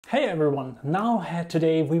Hey everyone,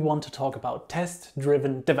 today we want to talk about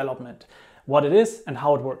test-driven development, what it is and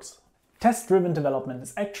how it works. Test-driven development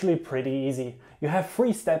is actually pretty easy. You have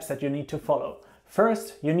 3 steps that you need to follow.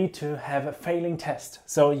 First, you need to have a failing test.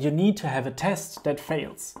 So you need to have a test that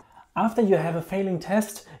fails. After you have a failing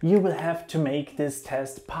test, you will have to make this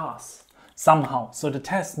test pass somehow. So the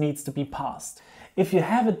test needs to be passed. If you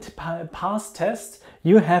have a pass test,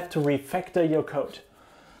 you have to refactor your code.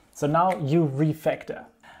 So now you refactor.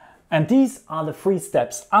 And these are the 3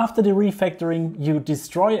 steps. After the refactoring, you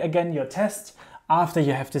destroy again your test. After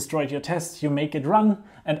you have destroyed your test, you make it run.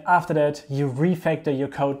 And after that, you refactor your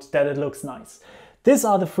code that it looks nice. These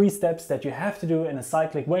are the 3 steps that you have to do in a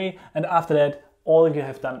cyclic way. And after that, all you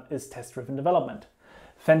have done is test-driven development.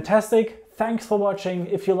 Fantastic. Thanks for watching.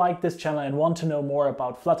 If you like this channel and want to know more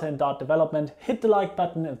about Flutter and Dart development, hit the like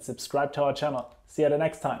button and subscribe to our channel. See you the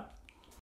next time.